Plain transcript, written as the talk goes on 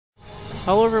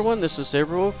Hello everyone, this is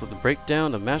Sabre with the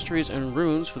breakdown of Masteries and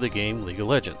Runes for the game League of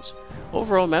Legends.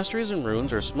 Overall, Masteries and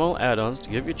Runes are small add-ons to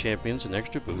give your champions an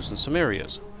extra boost in some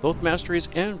areas. Both Masteries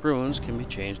and Runes can be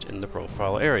changed in the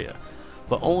profile area,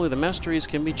 but only the Masteries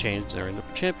can be changed during the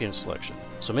champion selection,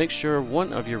 so make sure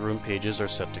one of your rune pages are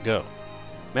set to go.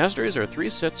 Masteries are 3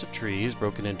 sets of trees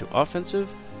broken into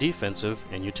offensive, defensive,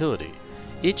 and utility.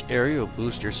 Each area will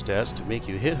boost your stats to make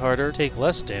you hit harder, take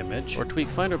less damage, or tweak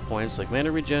finer points like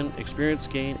mana regen, experience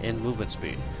gain, and movement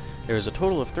speed. There is a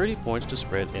total of 30 points to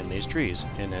spread in these trees,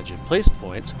 and as you place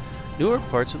points, newer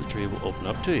parts of the tree will open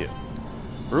up to you.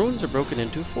 Runes are broken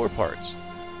into 4 parts.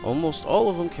 Almost all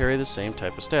of them carry the same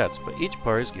type of stats, but each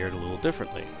part is geared a little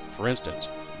differently. For instance,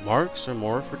 marks are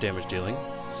more for damage dealing,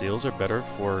 seals are better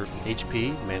for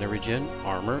HP, mana regen,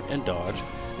 armor, and dodge,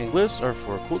 and glyphs are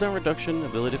for cooldown reduction,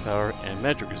 ability power, and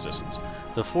magic resistance.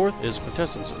 The 4th is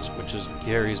contestents, which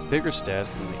carries bigger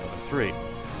stats than the other 3.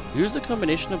 Use the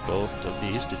combination of both of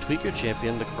these to tweak your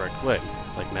champion the correct way,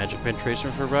 like magic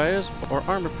penetration for Rias or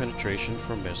armor penetration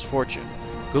for Misfortune.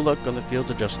 Good luck on the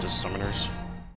field of justice, summoners.